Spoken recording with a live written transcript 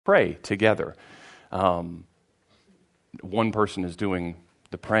pray together. One person is doing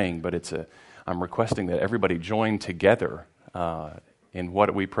the praying, but I'm requesting that everybody join together in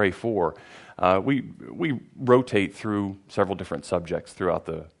what we pray for. We rotate through several different subjects throughout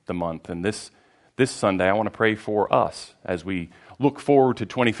the month, and this Sunday I want to pray for us as we look forward to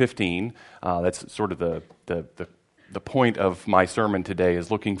 2015. That's sort of the point of my sermon today, is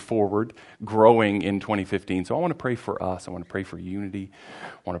looking forward, growing in 2015. So I want to pray for us. I want to pray for unity.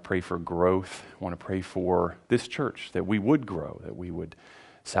 I want to pray for growth. I want to pray for this church, that we would grow, that we would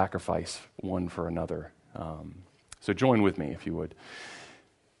sacrifice one for another. So join with me, if you would.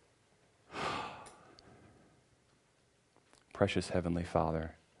 Precious Heavenly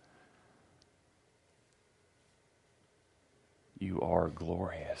Father, you are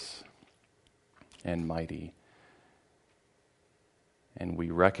glorious and mighty. And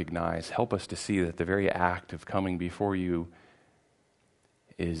we recognize, help us to see that the very act of coming before you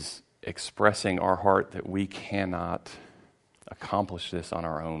is expressing our heart that we cannot accomplish this on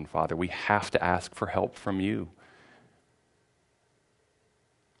our own, Father. We have to ask for help from you.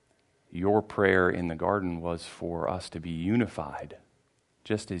 Your prayer in the garden was for us to be unified,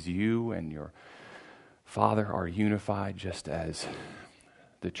 just as you and your Father are unified, just as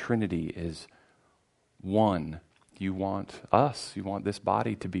the Trinity is one. You want this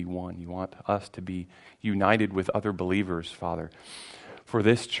body to be one. You want us to be united with other believers, Father. For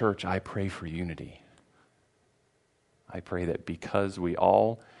this church, I pray for unity. I pray that because we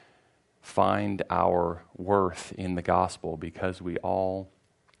all find our worth in the gospel, because we all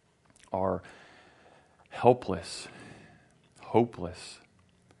are helpless, hopeless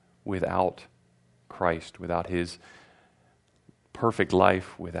without Christ, without his perfect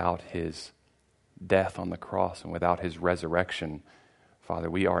life, without his death on the cross, and without his resurrection, Father,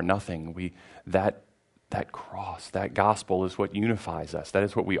 we are nothing. That cross, that gospel is what unifies us. That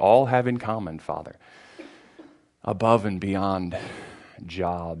is what we all have in common, Father. Above and beyond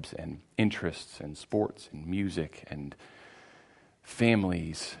jobs and interests and sports and music and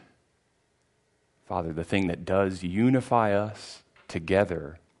families, Father, the thing that does unify us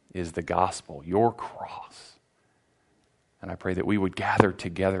together is the gospel, your cross. And I pray that we would gather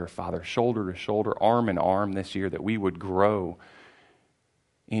together, Father, shoulder to shoulder, arm in arm this year, that we would grow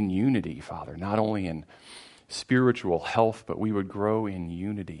in unity, Father, not only in spiritual health, but we would grow in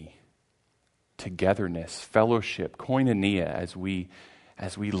unity, togetherness, fellowship, koinonia, as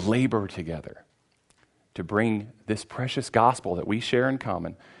we labor together to bring this precious gospel that we share in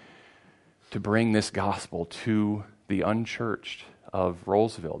common, to bring this gospel to the unchurched of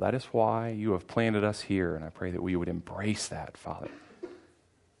Rolesville. That is why you have planted us here, and I pray that we would embrace that, Father.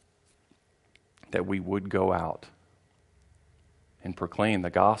 That we would go out and proclaim the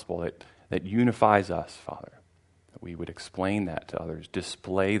gospel that unifies us, Father. That we would explain that to others,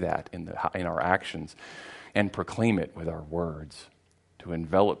 display that in our actions, and proclaim it with our words to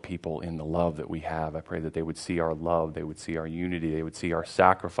envelop people in the love that we have. I pray that they would see our love, they would see our unity, they would see our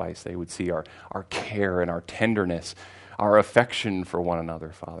sacrifice, they would see our care and our tenderness, our affection for one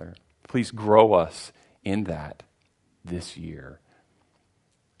another, Father. Please grow us in that this year.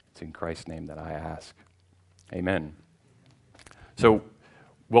 It's in Christ's name that I ask. Amen. So,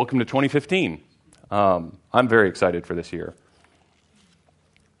 welcome to 2015. I'm very excited for this year.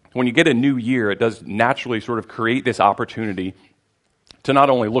 When you get a new year, it does naturally sort of create this opportunity to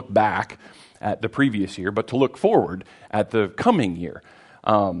not only look back at the previous year, but to look forward at the coming year.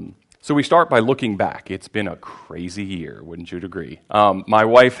 So we start by looking back. It's been a crazy year, wouldn't you agree? My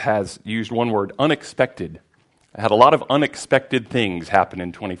wife has used one word, unexpected. I had a lot of unexpected things happen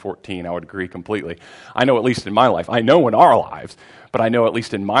in 2014. I would agree completely. I know at least in my life. I know in our lives, but I know at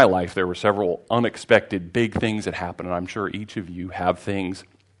least in my life there were several unexpected big things that happened, and I'm sure each of you have things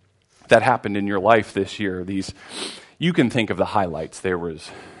that happened in your life this year. You can think of the highlights. There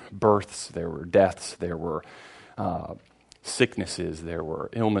was births, there were deaths, there were sicknesses, there were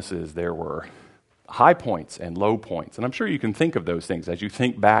illnesses, there were high points and low points. And I'm sure you can think of those things as you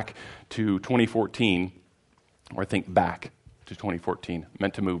think back to 2014, or think back to 2014.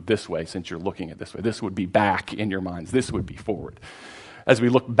 Meant to move this way since you're looking at this way. This would be back in your minds. This would be forward. As we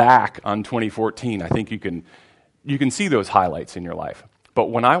look back on 2014, I think you can see those highlights in your life. But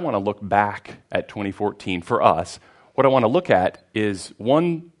when I want to look back at 2014 for us, what I want to look at is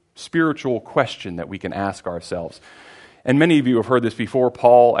one spiritual question that we can ask ourselves. And many of you have heard this before.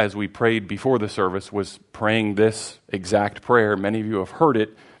 Paul, as we prayed before the service, was praying this exact prayer. Many of you have heard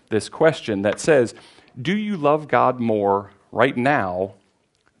it, this question that says, do you love God more right now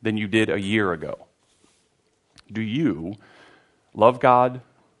than you did a year ago? Do you love God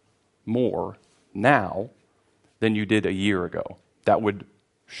more now than you did a year ago? That would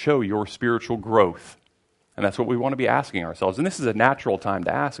show your spiritual growth? And that's what we want to be asking ourselves. And this is a natural time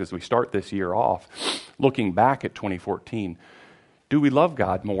to ask as we start this year off, looking back at 2014. Do we love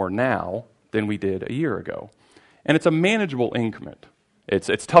God more now than we did a year ago? And it's a manageable increment.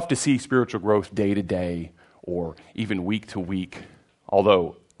 It's tough to see spiritual growth day to day or even week to week.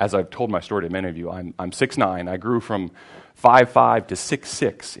 Although, as I've told my story to many of you, I'm 6'9". I grew from 5'5" to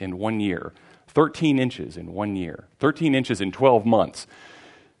 6'6" in 1 year. 13 inches in 1 year. 13 inches in 12 months.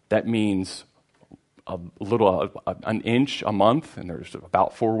 That means an inch a month, and there's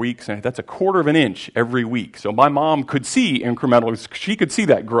about 4 weeks, and that's a quarter of an inch every week. So my mom could see incremental, she could see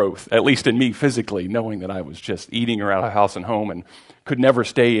that growth, at least in me physically, knowing that I was just eating around the house and home and could never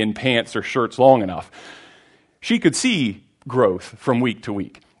stay in pants or shirts long enough. She could see growth from week to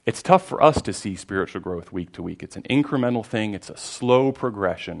week. It's tough for us to see spiritual growth week to week. It's an incremental thing. It's a slow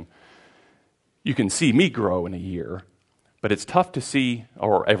progression. You can see me grow in a year, but it's tough to see,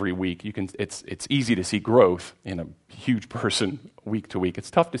 or every week. It's easy to see growth in a huge person week to week.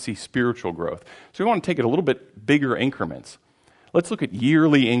 It's tough to see spiritual growth. So we want to take it a little bit bigger increments. Let's look at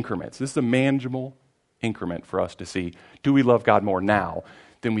yearly increments. This is a manageable increment for us to see, do we love God more now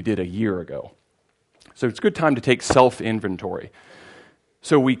than we did a year ago? So it's a good time to take self-inventory.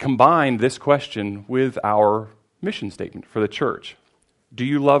 So we combine this question with our mission statement for the church. Do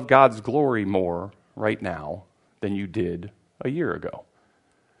you love God's glory more right now than you did a year ago?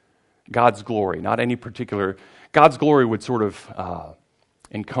 God's glory, not any particular. God's glory would sort of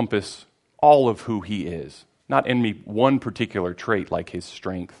encompass all of who he is, not any one particular trait like his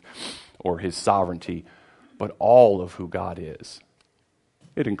strength or his sovereignty, but all of who God is.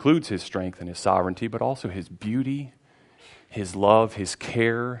 It includes his strength and his sovereignty, but also his beauty, his love, his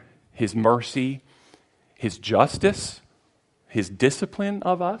care, his mercy, his justice, his discipline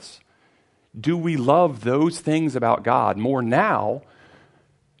of us. Do we love those things about God more now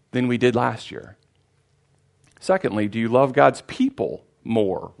than we did last year? Secondly, do you love God's people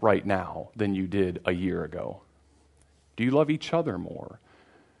more right now than you did a year ago? Do you love each other more?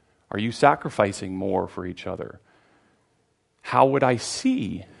 Are you sacrificing more for each other? How would I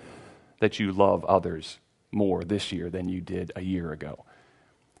see that you love others more this year than you did a year ago?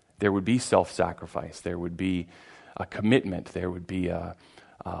 There would be self-sacrifice. There would be a commitment. There would be a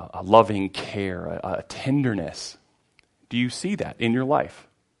loving care, a tenderness. Do you see that in your life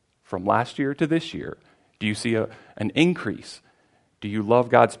from last year to this year? Do you see an increase? Do you love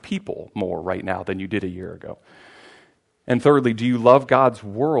God's people more right now than you did a year ago? And thirdly, do you love God's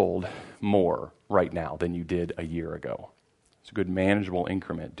world more right now than you did a year ago? It's a good manageable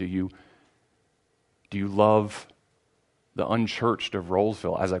increment. Do you love the unchurched of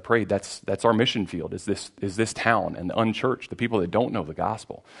Rollsville? As I prayed, that's our mission field, is this town and the unchurched, the people that don't know the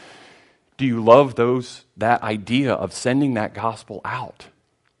gospel. Do you love that idea of sending that gospel out?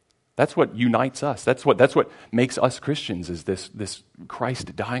 That's what unites us. That's what makes us Christians, is this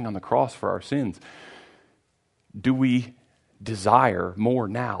Christ dying on the cross for our sins. Do we desire more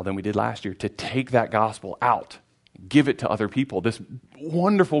now than we did last year to take that gospel out, give it to other people? This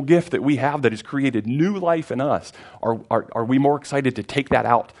wonderful gift that we have that has created new life in us, are we more excited to take that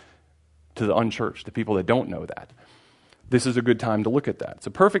out to the unchurched, the people that don't know that? This is a good time to look at that. It's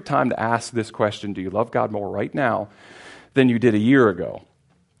a perfect time to ask this question: do you love God more right now than you did a year ago?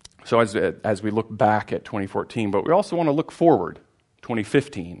 So as we look back at 2014, but we also want to look forward,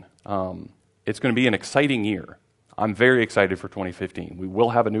 2015. It's going to be an exciting year. I'm very excited for 2015. We will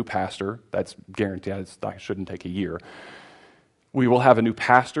have a new pastor. That's guaranteed. That shouldn't take a year. We will have a new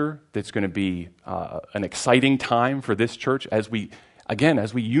pastor. That's going to be an exciting time for this church as we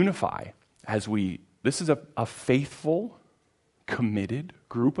unify. This is a faithful, committed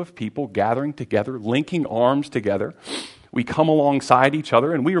group of people gathering together, linking arms together. We come alongside each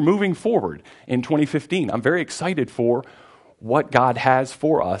other, and we are moving forward in 2015. I'm very excited for what God has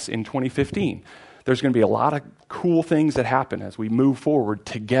for us in 2015. There's going to be a lot of cool things that happen as we move forward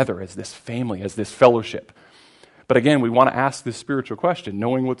together as this family, as this fellowship. But again, we want to ask this spiritual question,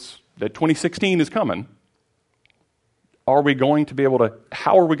 knowing that 2016 is coming. How are we going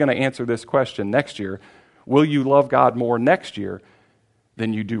to answer this question next year? Will you love God more next year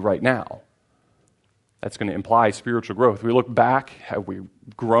than you do right now? That's going to imply spiritual growth. We look back, have we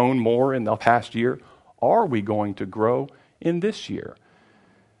grown more in the past year? Are we going to grow in this year?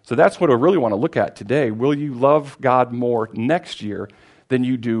 So that's what I really want to look at today. Will you love God more next year than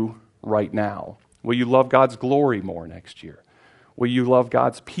you do right now? Will you love God's glory more next year? Will you love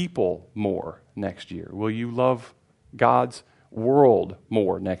God's people more next year? Will you love God's world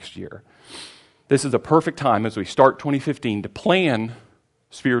more next year? This is a perfect time as we start 2015 to plan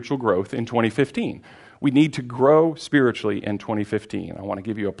spiritual growth in 2015. We need to grow spiritually in 2015. I want to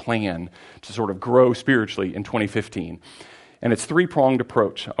give you a plan to sort of grow spiritually in 2015. And it's a three-pronged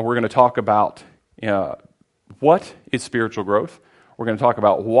approach. We're going to talk about what is spiritual growth. We're going to talk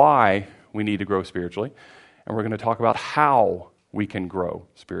about why we need to grow spiritually. And we're going to talk about how we can grow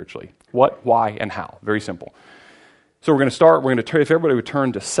spiritually. What, why, and how. Very simple. So we're going to start, if everybody would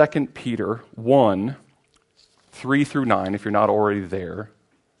turn to 2 Peter 1, 3 through 9, if you're not already there.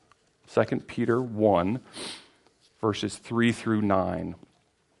 2 Peter 1, verses 3 through 9.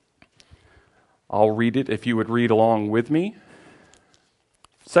 I'll read it if you would read along with me.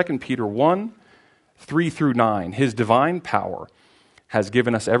 2 Peter 1, 3 through 9. His divine power has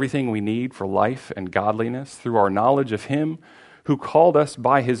given us everything we need for life and godliness through our knowledge of Him who called us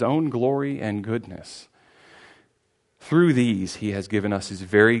by His own glory and goodness. Through these He has given us His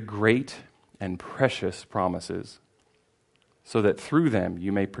very great and precious promises, so that through them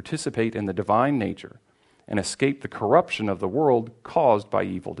you may participate in the divine nature and escape the corruption of the world caused by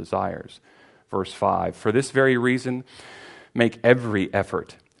evil desires. Verse 5, for this very reason, make every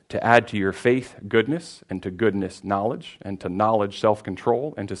effort to add to your faith goodness, and to goodness knowledge, and to knowledge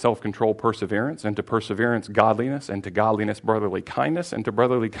self-control, and to self-control perseverance, and to perseverance godliness, and to godliness brotherly kindness, and to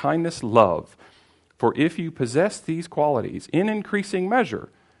brotherly kindness love. For if you possess these qualities in increasing measure,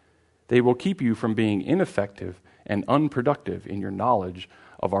 they will keep you from being ineffective and unproductive in your knowledge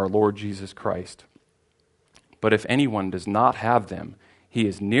of our Lord Jesus Christ. But if anyone does not have them, he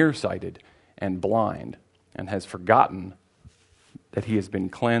is nearsighted and blind, and has forgotten that he has been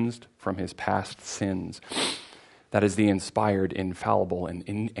cleansed from his past sins. That is the inspired, infallible, and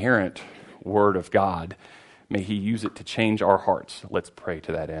inerrant Word of God. May He use it to change our hearts. Let's pray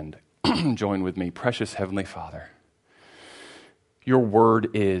to that end. Join with me. Precious Heavenly Father, Your Word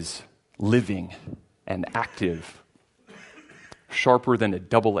is living and active, sharper than a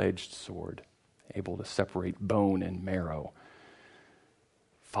double-edged sword, able to separate bone and marrow.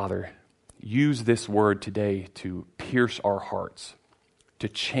 Father, use this Word today to pierce our hearts, to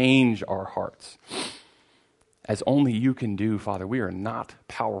change our hearts. As only You can do, Father, we are not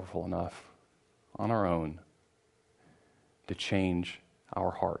powerful enough on our own to change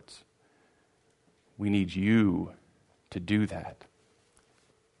our hearts. We need You to do that.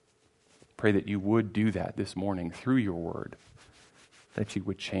 Pray that You would do that this morning through Your Word, that You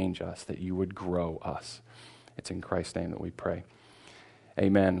would change us, that You would grow us. It's in Christ's name that we pray.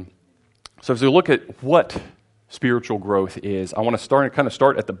 Amen. So as we look at what spiritual growth is, I want to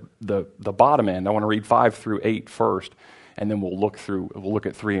start at the bottom end. I want to read 5 through 8 first, and then we'll look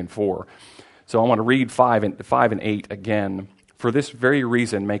at 3 and 4. So I want to read 5 and 8 again. For this very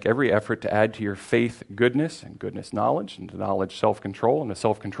reason, make every effort to add to your faith goodness, and goodness knowledge, and to knowledge self-control, and to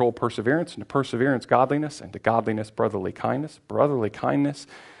self-control perseverance, and to perseverance godliness, and to godliness brotherly kindness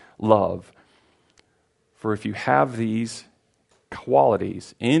love. For if you have these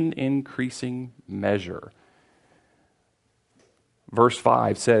qualities in increasing measure, verse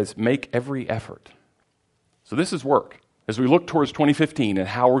 5 says, make every effort. So this is work. As we look towards 2015 and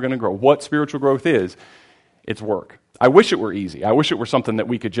how we're going to grow, what spiritual growth is, it's work. I wish it were easy. I wish it were something that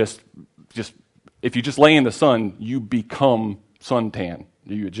we could just if you just lay in the sun, you become suntan.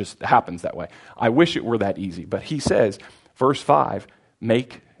 It just happens that way. I wish it were that easy. But he says, verse 5,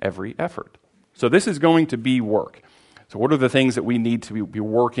 make every effort. So this is going to be work. So what are the things that we need to be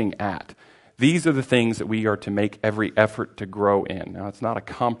working at? These are the things that we are to make every effort to grow in. Now, it's not a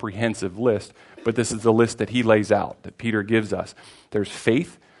comprehensive list, but this is the list that he lays out, that Peter gives us. There's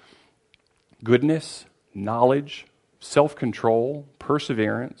faith, goodness, knowledge, self-control,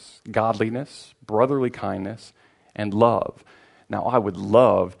 perseverance, godliness, brotherly kindness, and love. Now, I would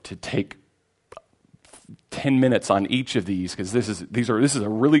love to take 10 minutes on each of these, because this is a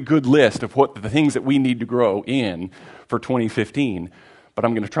really good list of what the things that we need to grow in for 2015. But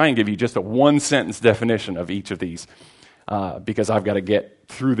I'm going to try and give you just a one-sentence definition of each of these, because I've got to get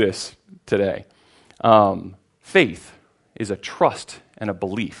through this today. Faith is a trust and a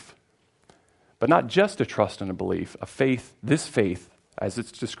belief. But not just a trust and a belief. This faith, as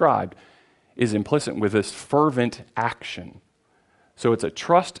it's described, is implicit with this fervent action. So it's a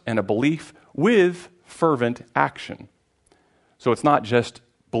trust and a belief with fervent action. So it's not just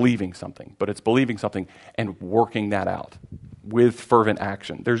believing something, but it's believing something and working that out with fervent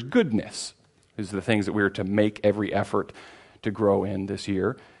action. There's goodness. These are the things that we are to make every effort to grow in this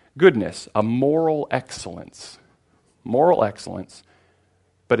year. Goodness, a moral excellence. Moral excellence,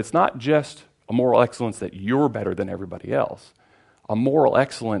 but it's not just a moral excellence that you're better than everybody else. A moral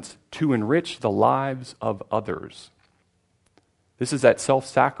excellence to enrich the lives of others. This is that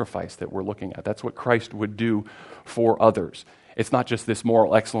self-sacrifice that we're looking at. That's what Christ would do for others. It's not just this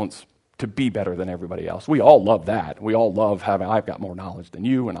moral excellence to be better than everybody else. We all love that. We all love having, I've got more knowledge than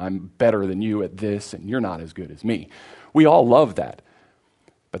you, and I'm better than you at this, and you're not as good as me. We all love that.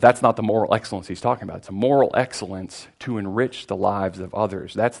 But that's not the moral excellence he's talking about. It's a moral excellence to enrich the lives of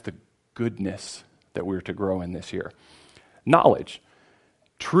others. That's the goodness that we're to grow in this year. Knowledge.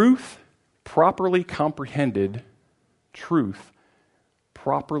 Truth properly comprehended. Truth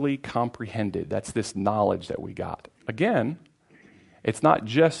properly comprehended. That's this knowledge that we got. Again, it's not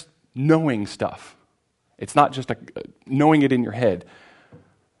just knowing stuff. It's not just knowing it in your head.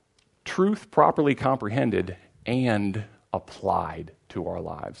 Truth properly comprehended and applied to our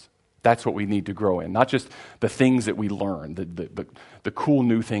lives. That's what we need to grow in. Not just the things that we learn, the cool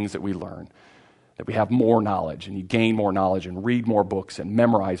new things that we learn, that we have more knowledge and you gain more knowledge and read more books and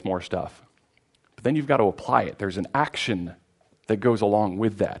memorize more stuff. But then you've got to apply it. There's an action that goes along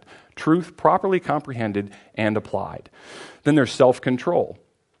with that. Truth properly comprehended and applied. Then there's self-control.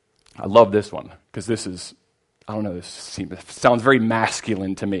 I love this one because this is, I don't know, this sounds very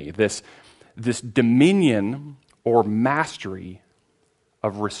masculine to me. This dominion or mastery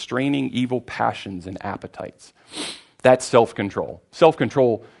of restraining evil passions and appetites. That's self-control.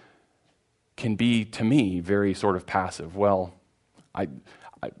 Self-control can be, to me, very sort of passive. Well, I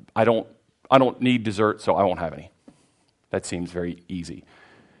don't need dessert, so I won't have any. That seems very easy.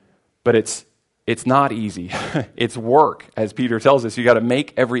 But it's not easy. It's work. As Peter tells us, you got to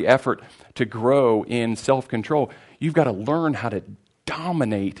make every effort to grow in self-control. You've got to learn how to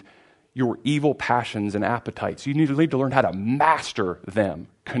dominate your evil passions and appetites. You need to learn how to master them,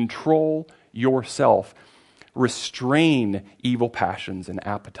 control yourself, restrain evil passions and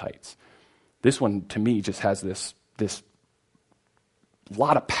appetites. This one, to me, just has this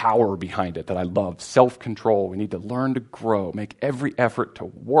lot of power behind it that I love. Self-control. We need to learn to grow, make every effort to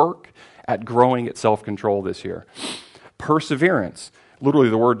work at growing at self-control this year. Perseverance. Literally,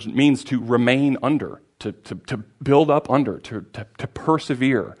 the word means to remain under, to build up under, to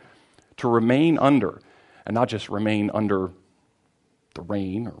persevere. To remain under, and not just remain under the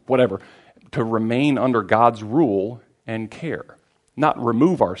rain or whatever, to remain under God's rule and care. Not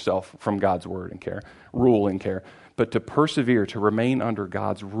remove ourselves from God's word and care, rule and care, but to persevere, to remain under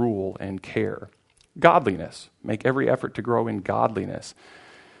God's rule and care. Godliness. Make every effort to grow in godliness.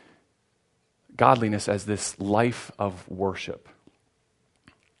 Godliness as this life of worship.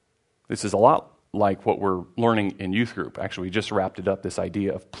 This is a lot like what we're learning in youth group. Actually, we just wrapped it up, this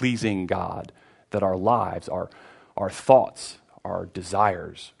idea of pleasing God, that our lives, our thoughts, our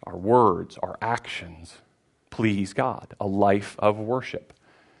desires, our words, our actions please God, a life of worship.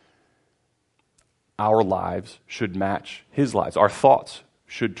 Our lives should match His lives. Our thoughts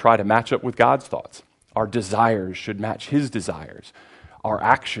should try to match up with God's thoughts. Our desires should match His desires. Our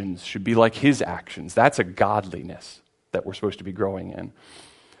actions should be like His actions. That's a godliness that we're supposed to be growing in.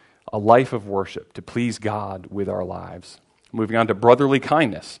 A life of worship, to please God with our lives. Moving on to brotherly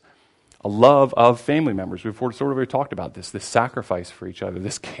kindness, a love of family members. We've sort of already talked about this sacrifice for each other,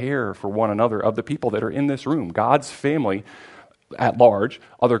 this care for one another of the people that are in this room, God's family at large,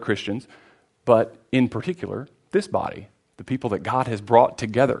 other Christians, but in particular, this body, the people that God has brought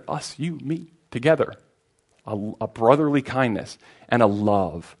together, us, you, me, together. A brotherly kindness and a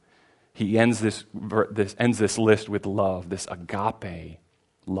love. He ends this list with love, this agape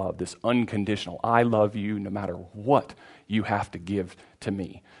love, this unconditional, I love you no matter what you have to give to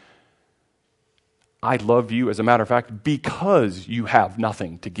me. I love you, as a matter of fact, because you have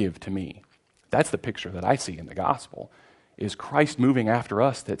nothing to give to me. That's the picture that I see in the gospel, is Christ moving after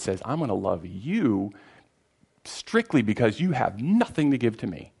us that says, I'm going to love you strictly because you have nothing to give to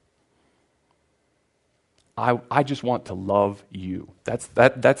me. I just want to love you. That's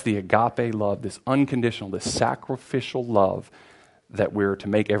the agape love, this unconditional, this sacrificial love that we're to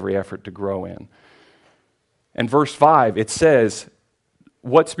make every effort to grow in. And verse 5, it says,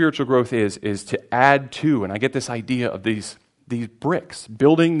 what spiritual growth is to add to, and I get this idea of these bricks,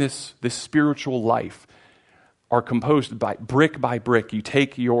 building this spiritual life, are composed by brick. You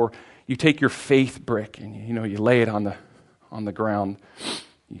take your faith brick and you lay it on the ground.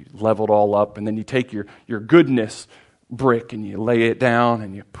 You level it all up, and then you take your goodness brick and you lay it down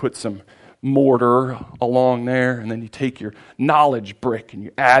and you put some mortar along there, and then you take your knowledge brick and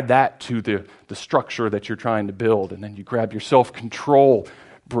you add that to the structure that you're trying to build, and then you grab your self-control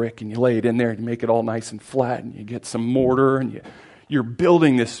brick and you lay it in there and you make it all nice and flat, and you get some mortar, and you're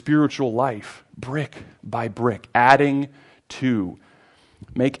building this spiritual life brick by brick, adding to.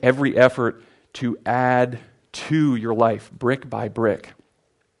 Make every effort to add to your life brick by brick.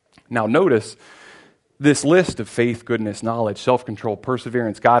 Now notice this list of faith, goodness, knowledge, self-control,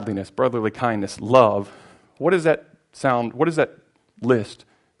 perseverance, godliness, brotherly kindness, love. What does that list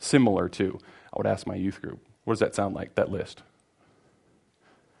similar to? I would ask my youth group. What does that sound like, that list?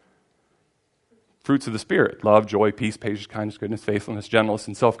 Fruits of the Spirit: love, joy, peace, patience, kindness, goodness, faithfulness, gentleness,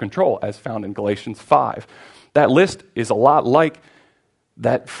 and self-control, as found in Galatians 5. That list is a lot like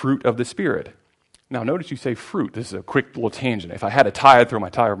that fruit of the Spirit. Now, notice you say fruit. This is a quick little tangent. If I had a tie, I'd throw my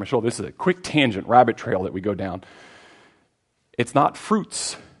tie over my shoulder. This is a quick tangent, rabbit trail that we go down. It's not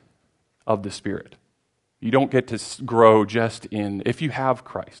fruits of the Spirit. You don't get to grow just in, if you have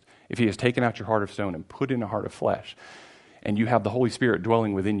Christ, if he has taken out your heart of stone and put in a heart of flesh, and you have the Holy Spirit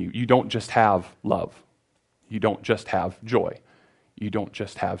dwelling within you, you don't just have love. You don't just have joy. You don't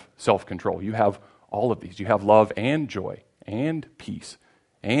just have self-control. You have all of these. You have love and joy and peace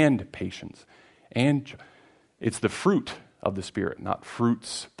and patience. And it's the fruit of the Spirit, not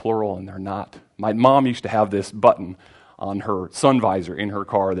fruits, plural, and they're not. My mom used to have this button on her sun visor in her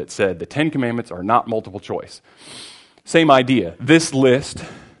car that said, the 10 Commandments are not multiple choice. Same idea. This list,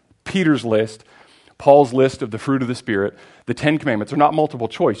 Peter's list, Paul's list of the fruit of the Spirit, the 10 Commandments are not multiple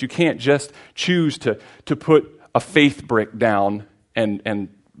choice. You can't just choose to put a faith brick down and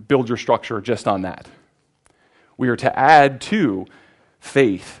build your structure just on that. We are to add to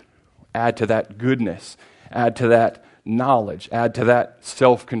faith, add to that goodness, add to that knowledge, add to that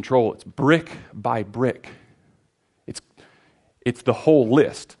self-control. It's brick by brick. It's the whole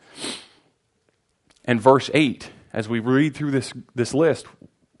list. And verse 8, as we read through this list,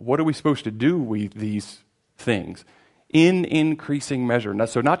 what are we supposed to do with these things? In increasing measure. Now,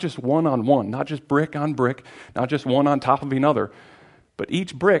 so not just one on one, not just brick on brick, not just one on top of another, but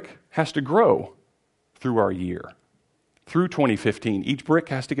each brick has to grow through our year. Through 2015, each brick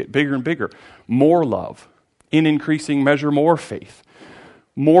has to get bigger and bigger. More love. In increasing measure, more faith.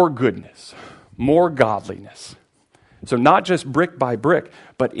 More goodness. More godliness. So not just brick by brick,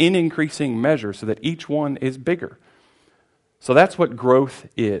 but in increasing measure so that each one is bigger. So that's what growth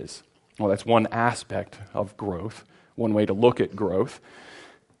is. Well, that's one aspect of growth, one way to look at growth.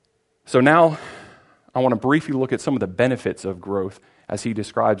 So now I want to briefly look at some of the benefits of growth as he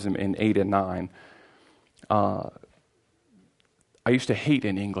describes them in 8 and 9. I used to hate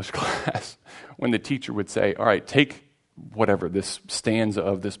in English class when the teacher would say, all right, take whatever, this stanza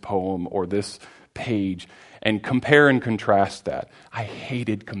of this poem or this page and compare and contrast that. I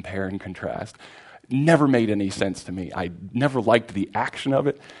hated compare and contrast. Never made any sense to me. I never liked the action of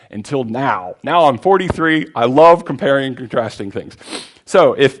it until now. Now I'm 43. I love comparing and contrasting things.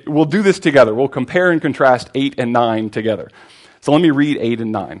 So if we'll do this together, we'll compare and contrast 8 and 9 together. So let me read 8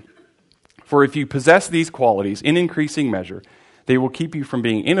 and 9. For if you possess these qualities in increasing measure, they will keep you from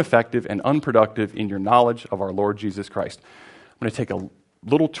being ineffective and unproductive in your knowledge of our Lord Jesus Christ. I'm going to take a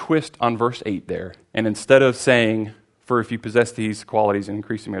little twist on verse 8 there. And instead of saying, for if you possess these qualities in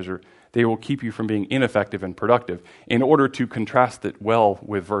increasing measure, they will keep you from being ineffective and productive. In order to contrast it well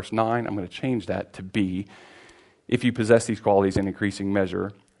with verse 9, I'm going to change that to be, if you possess these qualities in increasing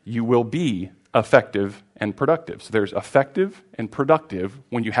measure, you will be effective and productive. So there's effective and productive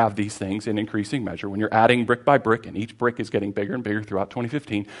when you have these things in increasing measure. When you're adding brick by brick and each brick is getting bigger and bigger throughout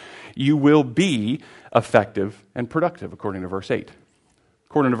 2015, you will be effective and productive, according to verse 8.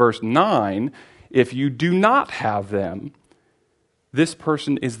 According to verse 9, if you do not have them, this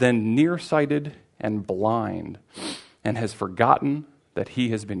person is then nearsighted and blind and has forgotten that he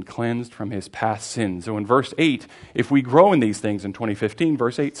has been cleansed from his past sins. So in verse 8, if we grow in these things in 2015,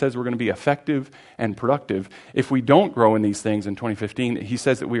 verse 8 says we're going to be effective and productive. If we don't grow in these things in 2015, he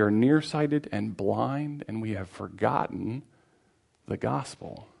says that we are nearsighted and blind and we have forgotten the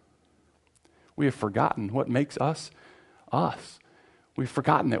gospel. We have forgotten what makes us us. We've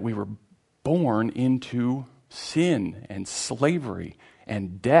forgotten that we were born into sin and slavery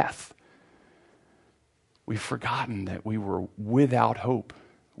and death. We've forgotten that we were without hope,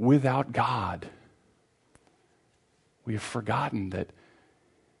 without God. We have forgotten that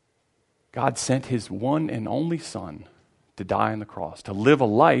God sent his one and only Son to die on the cross, to live a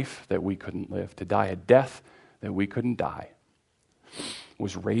life that we couldn't live, to die a death that we couldn't die,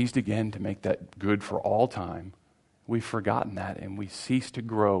 was raised again to make that good for all time. We've forgotten that, and we cease to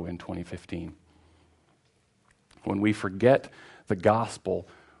grow in 2015. When we forget the gospel,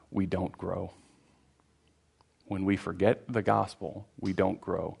 we don't grow. When we forget the gospel, we don't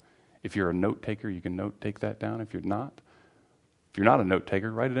grow. If you're a note taker, you can take that down. If you're not a note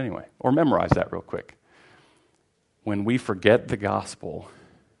taker, write it anyway. Or memorize that real quick. When we forget the gospel,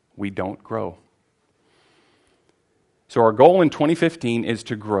 we don't grow. So our goal in 2015 is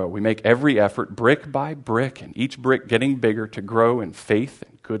to grow. We make every effort, brick by brick, and each brick getting bigger, to grow in faith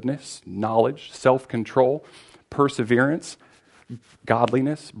and goodness, knowledge, self-control, perseverance,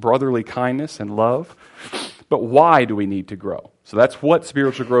 godliness, brotherly kindness, and love. But why do we need to grow? So that's what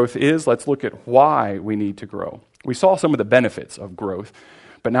spiritual growth is. Let's look at why we need to grow. We saw some of the benefits of growth,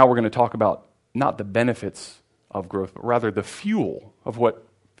 but now we're going to talk about not the benefits of growth, but rather the fuel of what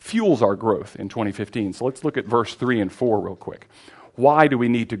fuels our growth in 2015. So let's look at verse 3 and 4 real quick. Why do we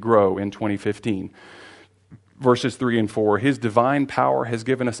need to grow in 2015? Verses 3 and 4, His divine power has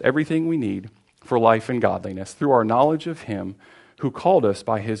given us everything we need for life and godliness through our knowledge of Him who called us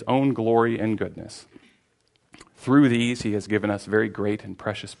by His own glory and goodness. Through these He has given us very great and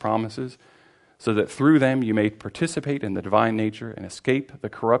precious promises, so that through them you may participate in the divine nature and escape the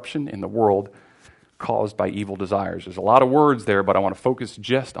corruption in the world caused by evil desires. There's a lot of words there, but I want to focus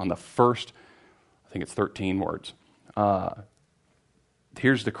just on the first, I think it's 13 words.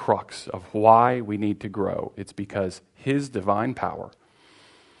 Here's the crux of why we need to grow. It's because His divine power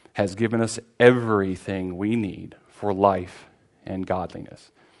has given us everything we need for life and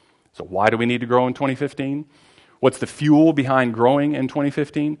godliness. So why do we need to grow in 2015? What's the fuel behind growing in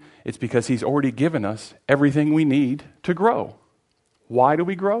 2015? It's because He's already given us everything we need to grow. Why do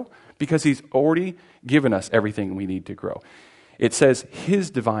we grow? Because He's already given us everything we need to grow. It says His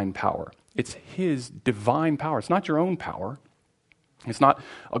divine power. It's His divine power. It's not your own power. It's not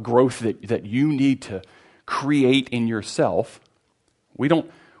a growth that you need to create in yourself. We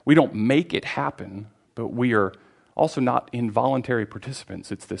don't make it happen, but we are also not involuntary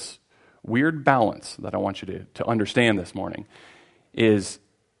participants. It's this weird balance that I want you to understand this morning. This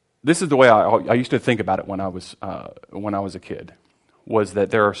is the way I used to think about it when I was a kid, was that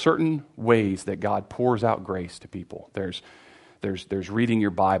there are certain ways that God pours out grace to people. There's reading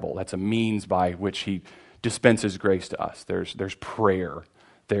your Bible. That's a means by which He dispenses grace to us. There's prayer.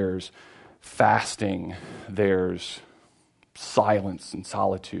 There's fasting. There's silence and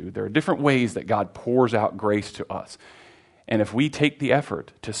solitude. There are different ways that God pours out grace to us. And if we take the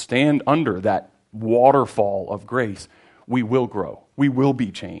effort to stand under that waterfall of grace, we will grow. We will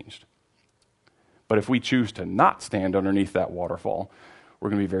be changed. But if we choose to not stand underneath that waterfall, we're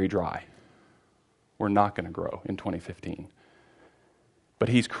going to be very dry. We're not going to grow in 2015. But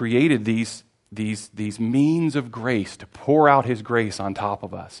He's created these means of grace to pour out His grace on top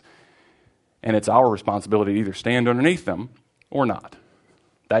of us. And it's our responsibility to either stand underneath them or not.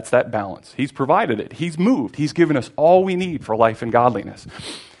 That's that balance. He's provided it. He's moved. He's given us all we need for life and godliness.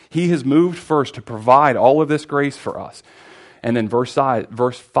 He has moved first to provide all of this grace for us. And then verse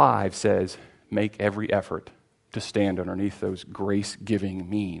 5 says, make every effort to stand underneath those grace-giving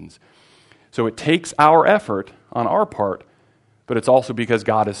means. So it takes our effort on our part, but it's also because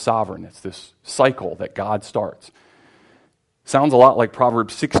God is sovereign. It's this cycle that God starts. Sounds a lot like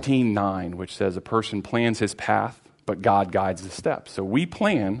Proverbs 16:9, which says a person plans his path, but God guides the steps. So we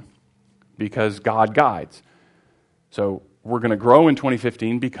plan because God guides. So we're going to grow in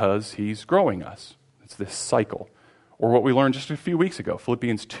 2015 because He's growing us. It's this cycle. Or what we learned just a few weeks ago,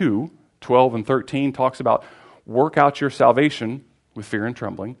 Philippians 2:12 and 13 talks about work out your salvation with fear and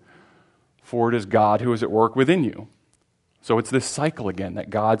trembling, for it is God who is at work within you. So it's this cycle again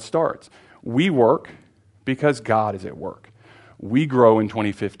that God starts. We work because God is at work. We grow in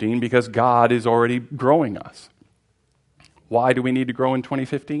 2015 because God is already growing us. Why do we need to grow in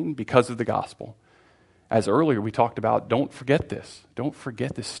 2015? Because of the gospel. As earlier we talked about, don't forget this. Don't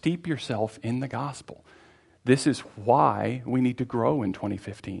forget this. Steep yourself in the gospel. This is why we need to grow in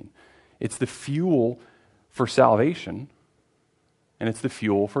 2015. It's the fuel for salvation, and it's the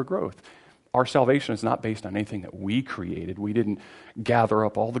fuel for growth. Our salvation is not based on anything that we created. We didn't gather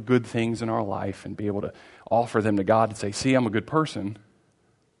up all the good things in our life and be able to offer them to God and say, see, I'm a good person.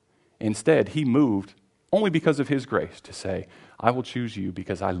 Instead, He moved only because of His grace to say, I will choose you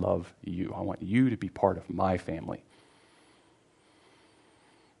because I love you. I want you to be part of my family.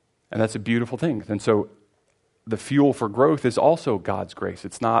 And that's a beautiful thing. And so the fuel for growth is also God's grace.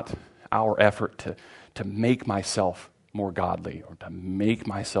 It's not our effort to make myself more godly or to make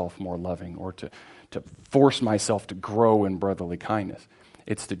myself more loving or to force myself to grow in brotherly kindness.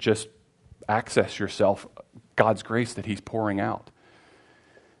 It's to just access yourself, God's grace that He's pouring out.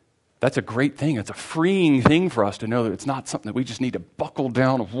 That's a great thing. It's a freeing thing for us to know that it's not something that we just need to buckle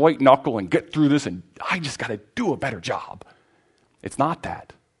down, white knuckle, and get through this, and I just got to do a better job. It's not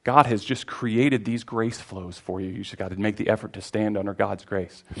that. God has just created these grace flows for you. You just got to make the effort to stand under God's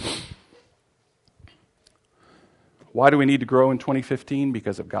grace. Why do we need to grow in 2015?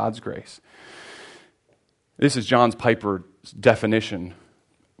 Because of God's grace. This is John Piper's definition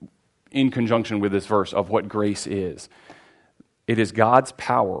in conjunction with this verse of what grace is. It is God's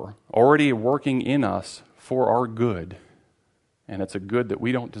power already working in us for our good, and it's a good that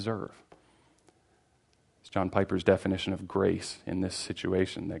we don't deserve. It's John Piper's definition of grace in this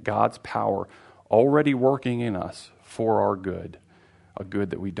situation, that God's power already working in us for our good, a good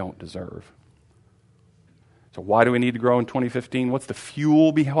that we don't deserve. So why do we need to grow in 2015? What's the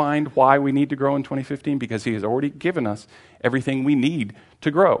fuel behind why we need to grow in 2015? Because he has already given us everything we need to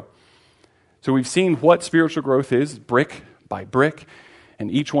grow. So we've seen what spiritual growth is, brick by brick,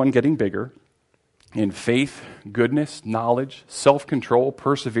 and each one getting bigger in faith, goodness, knowledge, self-control,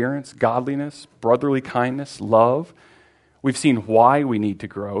 perseverance, godliness, brotherly kindness, love. We've seen why we need to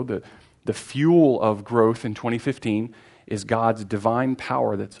grow. The fuel of growth in 2015 is God's divine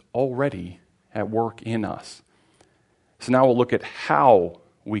power that's already at work in us. So now we'll look at how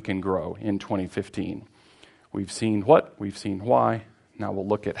we can grow in 2015. We've seen what, we've seen why. Now we'll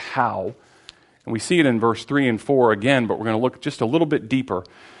look at how. And we see it in verse 3 and 4 again, but we're going to look just a little bit deeper.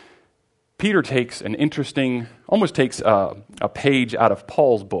 Peter takes an interesting, almost takes a page out of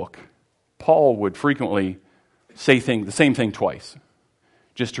Paul's book. Paul would frequently say the same thing twice,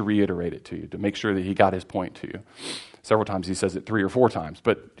 just to reiterate it to you, to make sure that he got his point to you. Several times he says it 3 or 4 times,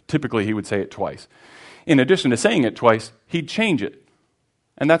 but typically he would say it twice. In addition to saying it twice, he'd change it.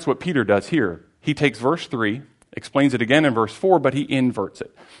 And that's what Peter does here. He takes verse 3, explains it again in verse 4, but he inverts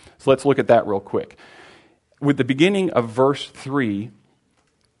it. So let's look at that real quick. With the beginning of verse 3,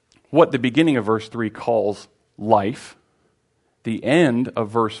 what the beginning of verse 3 calls life, the end of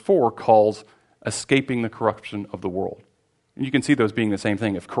verse 4 calls escaping the corruption of the world. And you can see those being the same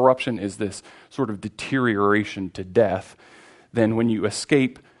thing. If corruption is this sort of deterioration to death, then when you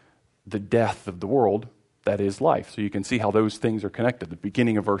escape the death of the world, that is life. So you can see how those things are connected. The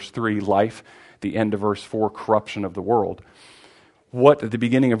beginning of verse 3, life. The end of verse 4, corruption of the world. What the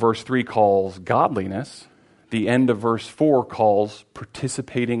beginning of verse 3 calls godliness, the end of verse 4 calls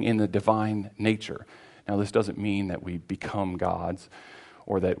participating in the divine nature. Now, this doesn't mean that we become gods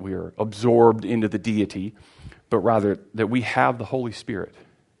or that we are absorbed into the deity, but rather that we have the Holy Spirit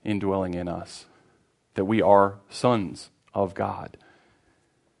indwelling in us, that we are sons of God.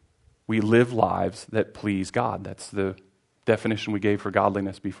 We live lives that please God. That's the definition we gave for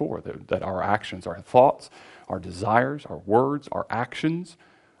godliness before, that our actions, our thoughts, our desires, our words, our actions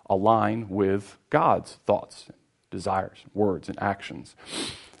align with God's thoughts, desires, words, and actions.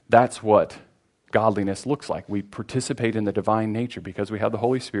 That's what godliness looks like. We participate in the divine nature because we have the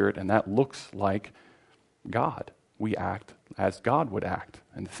Holy Spirit, and that looks like God. We act as God would act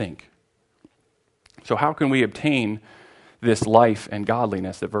and think. So how can we obtain this life and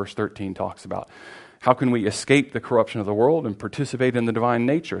godliness that verse 13 talks about? How can we escape the corruption of the world and participate in the divine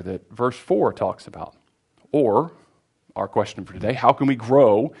nature that verse 4 talks about? Or, our question for today, how can we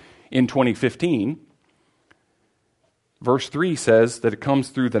grow in 2015? Verse 3 says that it comes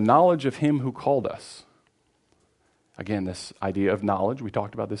through the knowledge of him who called us. Again, this idea of knowledge, we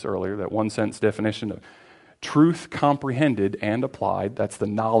talked about this earlier, that one sentence definition of truth comprehended and applied. That's the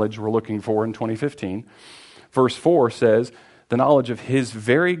knowledge we're looking for in 2015. Verse 4 says, the knowledge of his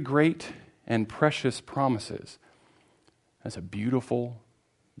very great and precious promises. That's a beautiful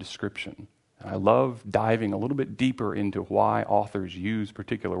description. And I love diving a little bit deeper into why authors use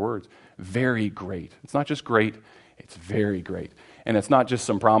particular words. Very great. It's not just great, it's very great. And it's not just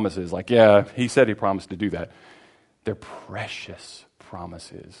some promises like, yeah, he said he promised to do that. They're precious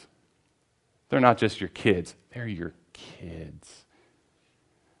promises. They're not just your kids, they're your kids.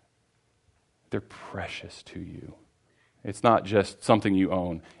 They're precious to you. It's not just something you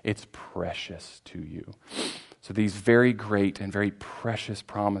own, it's precious to you. So these very great and very precious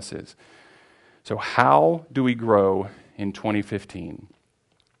promises. So how do we grow in 2015?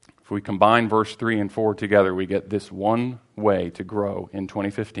 If we combine verse 3 and 4 together, we get this one way to grow in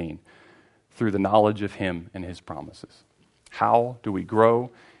 2015, through the knowledge of him and his promises. How do we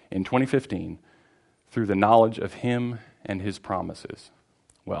grow in 2015? Through the knowledge of him and his promises.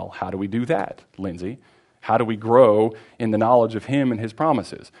 Well, how do we do that, Lindsay? How do we grow in the knowledge of him and his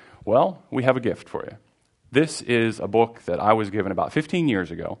promises? Well, we have a gift for you. This is a book that I was given about 15 years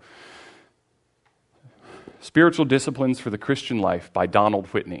ago. Spiritual Disciplines for the Christian Life by Donald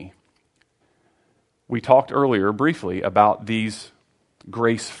Whitney. We talked earlier briefly about these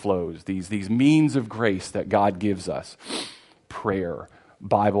grace flows, these means of grace that God gives us. Prayer,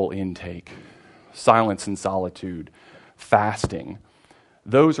 Bible intake, silence and solitude, fasting.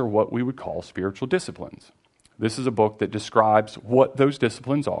 Those are what we would call spiritual disciplines. This is a book that describes what those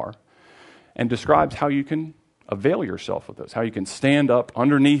disciplines are and describes how you can avail yourself of those, how you can stand up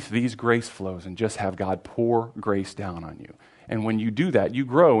underneath these grace flows and just have God pour grace down on you. And when you do that, you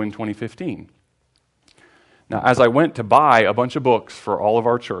grow in 2015. Now, as I went to buy a bunch of books for all of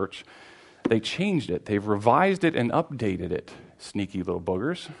our church, they changed it. They've revised it and updated it. Sneaky little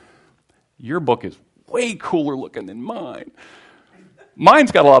boogers. Your book is way cooler looking than mine.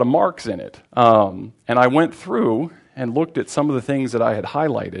 Mine's got a lot of marks in it. And I went through and looked at some of the things that I had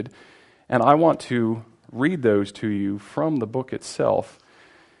highlighted, and I want to read those to you from the book itself.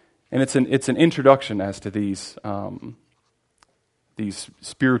 And it's an introduction as to these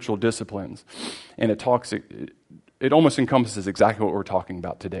spiritual disciplines, and it almost encompasses exactly what we're talking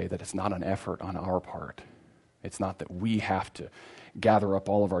about today, that it's not an effort on our part. It's not that we have to gather up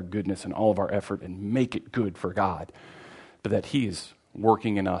all of our goodness and all of our effort and make it good for God, but that He is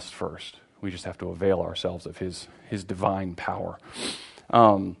working in us first. We just have to avail ourselves of His divine power.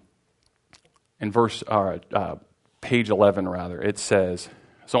 In page 11, it says,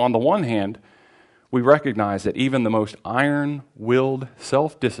 "So on the one hand, we recognize that even the most iron-willed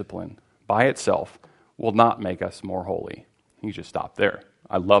self-discipline by itself will not make us more holy." You just stop there.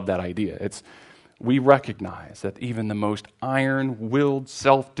 I love that idea. We recognize that even the most iron-willed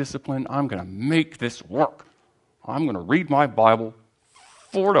self-discipline, I'm going to make this work. I'm going to read my Bible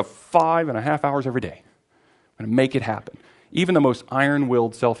 4 to 5.5 hours every day. I'm going to make it happen. Even the most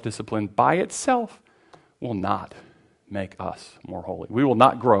iron-willed self-discipline by itself will not make us more holy. We will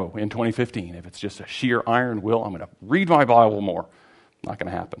not grow in 2015 if it's just a sheer iron will. I'm going to read my Bible more. Not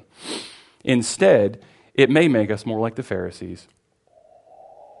going to happen. Instead, it may make us more like the Pharisees.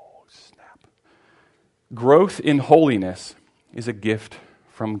 Oh, snap. Growth in holiness is a gift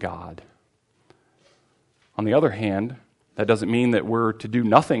from God. On the other hand, that doesn't mean that we're to do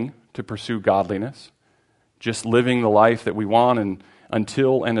nothing to pursue godliness, just living the life that we want and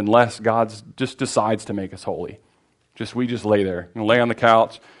until and unless God just decides to make us holy. We just lay there, lay on the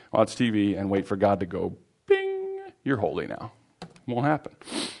couch, watch TV, and wait for God to go, bing, you're holy now. It won't happen.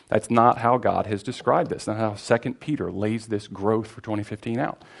 That's not how God has described this. That's how 2 Peter lays this growth for 2015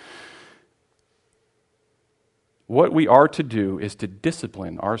 out. What we are to do is to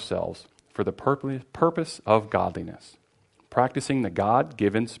discipline ourselves for the purpose of godliness, practicing the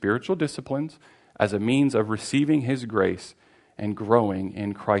God-given spiritual disciplines as a means of receiving His grace and growing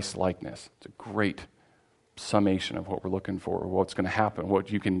in Christ-likeness. It's a great summation of what we're looking for, what's going to happen, what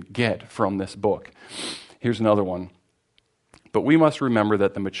you can get from this book. Here's another one. But we must remember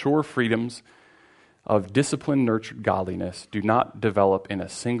that the mature freedoms of discipline-nurtured godliness do not develop in a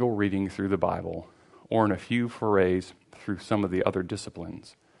single reading through the Bible or in a few forays through some of the other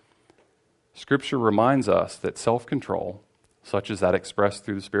disciplines. Scripture reminds us that self-control, such as that expressed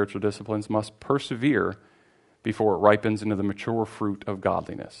through the spiritual disciplines, must persevere before it ripens into the mature fruit of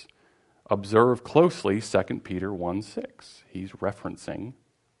godliness. Observe closely 2 Peter 1:6. He's referencing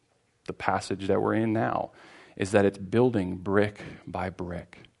the passage that we're in now, is that it's building brick by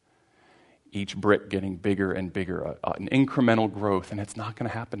brick. Each brick getting bigger and bigger, an incremental growth, and it's not going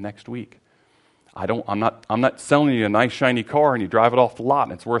to happen next week. I'm not selling you a nice shiny car and you drive it off the lot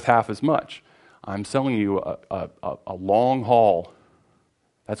and it's worth half as much. I'm selling you a long haul.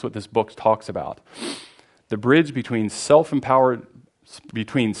 That's what this book talks about. The bridge between spirit-empowered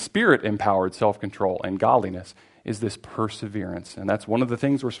self-control and godliness is this perseverance. And that's one of the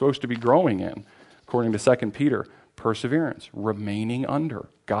things we're supposed to be growing in, according to 2 Peter. Perseverance, remaining under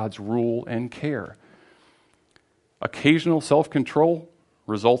God's rule and care. Occasional self-control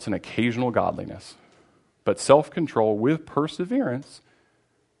results in occasional godliness. But self-control with perseverance,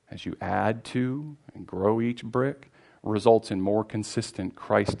 as you add to and grow each brick, results in more consistent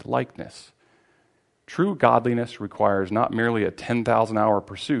Christ-likeness. True godliness requires not merely a 10,000-hour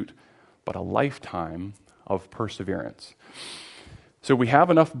pursuit, but a lifetime of perseverance. So we have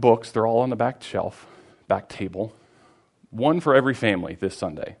enough books. They're all on the back shelf, back table. One for every family this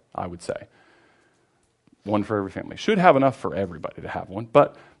Sunday, I would say. One for every family. Should have enough for everybody to have one.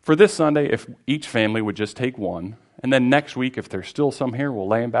 But for this Sunday, if each family would just take one, and then next week, if there's still some here, we'll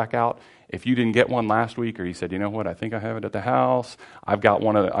lay them back out. If you didn't get one last week, or you said, you know what, I think I have it at the house. I got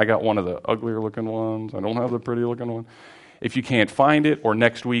one of the uglier looking ones. I don't have the pretty looking one. If you can't find it, or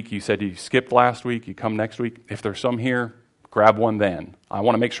next week you said you skipped last week, you come next week. If there's some here, grab one then. I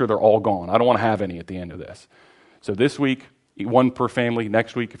want to make sure they're all gone. I don't want to have any at the end of this. So this week, one per family.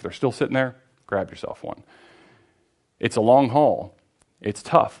 Next week, if they're still sitting there, grab yourself one. It's a long haul. It's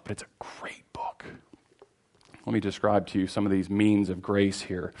tough, but it's a great book. Let me describe to you some of these means of grace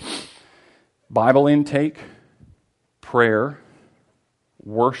here. Bible intake, prayer,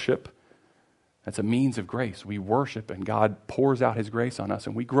 worship. That's a means of grace. We worship and God pours out His grace on us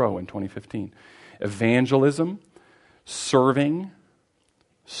and we grow in 2015. Evangelism, serving,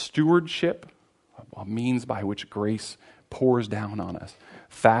 stewardship, a means by which grace pours down on us.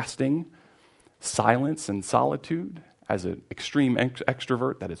 Fasting, silence and solitude. As an extreme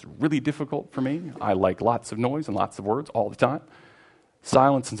extrovert, that is really difficult for me. I like lots of noise and lots of words all the time.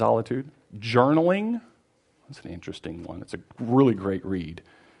 Silence and solitude. Journaling. That's an interesting one. It's a really great read.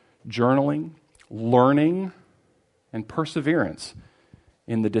 Journaling, learning, and perseverance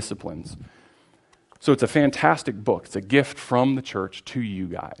in the disciplines. So it's a fantastic book. It's a gift from the church to you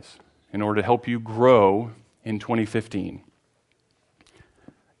guys in order to help you grow in 2015.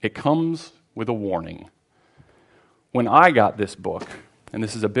 It comes with a warning. When I got this book, and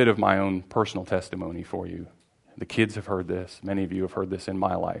this is a bit of my own personal testimony for you, the kids have heard this, many of you have heard this in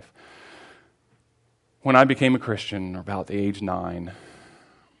my life. When I became a Christian about the age 9,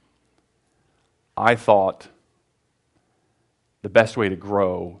 I thought the best way to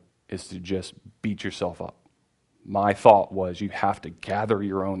grow is to just beat yourself up. My thought was you have to gather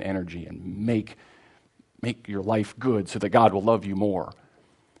your own energy and make your life good so that God will love you more.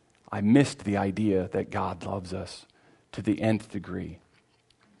 I missed the idea that God loves us to the nth degree.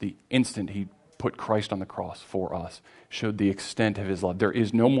 The instant he put Christ on the cross for us showed the extent of his love. There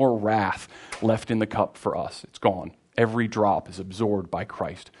is no more wrath left in the cup for us. It's gone. Every drop is absorbed by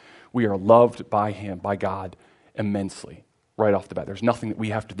Christ. We are loved by him, by God, immensely. Right off the bat. There's nothing that we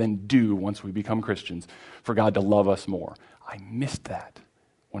have to then do once we become Christians for God to love us more. I missed that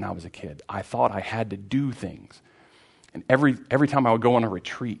when I was a kid. I thought I had to do things. And every time I would go on a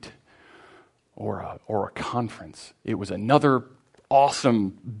retreat or a conference, it was another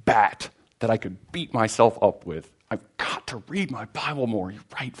awesome bat that I could beat myself up with. I've got to read my Bible more. You're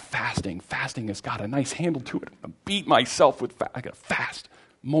right, fasting. Fasting has got a nice handle to it. I beat myself with I got to fast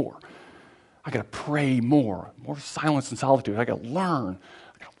more. I got to pray more silence and solitude. I got to learn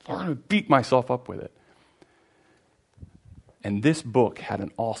to beat myself up with it. And this book had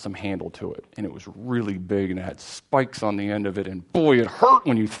an awesome handle to it, and it was really big, and it had spikes on the end of it, and boy, it hurt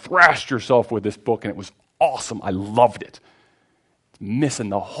when you thrashed yourself with this book, and it was awesome. I loved it. It's missing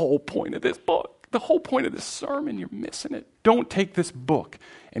the whole point of this book. The whole point of this sermon, you're missing it. Don't take this book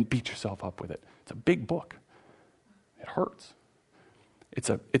and beat yourself up with it. It's a big book. It hurts. It's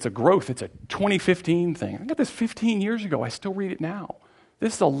a growth. It's a 2015 thing. I got this 15 years ago. I still read it now.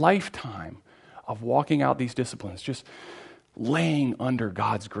 This is a lifetime of walking out these disciplines, just laying under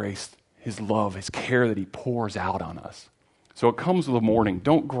God's grace, his love, his care that he pours out on us. So it comes with a warning.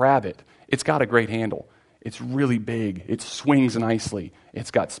 Don't grab it. It's got a great handle. It's really big. It swings nicely.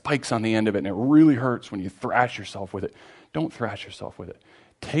 It's got spikes on the end of it, and it really hurts when you thrash yourself with it. Don't thrash yourself with it.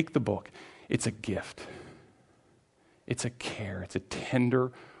 Take the book. It's a gift. It's a care. It's a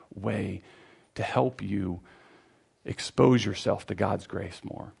tender way to help you expose yourself to God's grace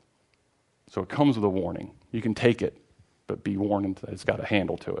more. So it comes with a warning. You can take it, but be warned that it's got a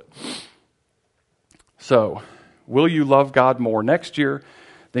handle to it. So, will you love God more next year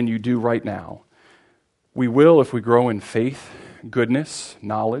than you do right now? We will if we grow in faith, goodness,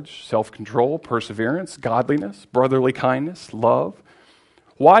 knowledge, self-control, perseverance, godliness, brotherly kindness, love.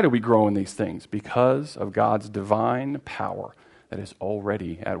 Why do we grow in these things? Because of God's divine power that is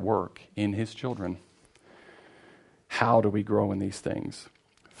already at work in his children. How do we grow in these things?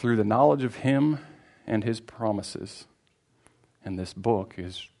 Through the knowledge of him and his promises. And this book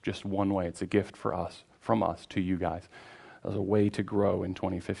is just one way. It's a gift for us, from us to you guys, as a way to grow in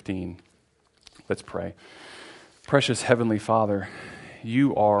 2015. Let's pray. Precious Heavenly Father,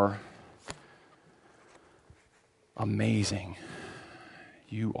 you are amazing.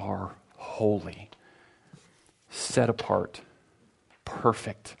 You are holy, set apart,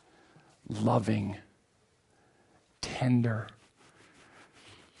 perfect, loving, tender.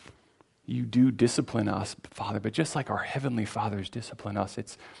 You do discipline us, Father, but just like our heavenly fathers discipline us,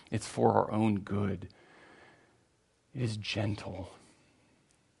 it's for our own good. It is gentle.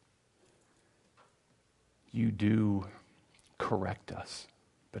 You do correct us,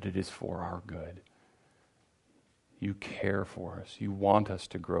 but it is for our good. You care for us. You want us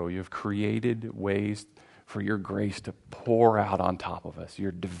to grow. You have created ways for your grace to pour out on top of us,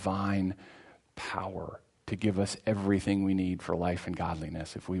 your divine power to give us everything we need for life and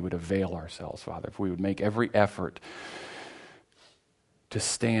godliness if we would avail ourselves, Father, if we would make every effort to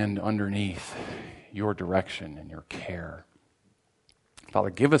stand underneath your direction and your care.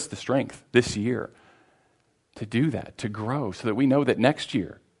 Father, give us the strength this year to do that, to grow, so that we know that next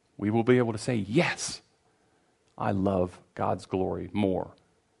year we will be able to say, yes, I love God's glory more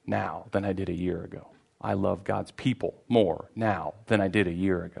now than I did a year ago. I love God's people more now than I did a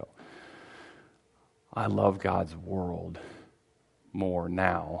year ago. I love God's world more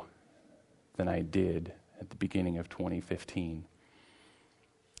now than I did at the beginning of 2015.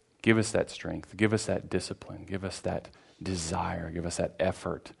 Give us that strength. Give us that discipline. Give us that desire. Give us that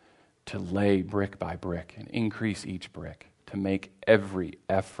effort to lay brick by brick and increase each brick, to make every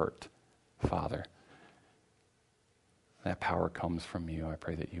effort, Father. That power comes from you. I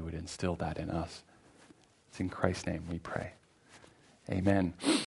pray that you would instill that in us. It's in Christ's name we pray. Amen.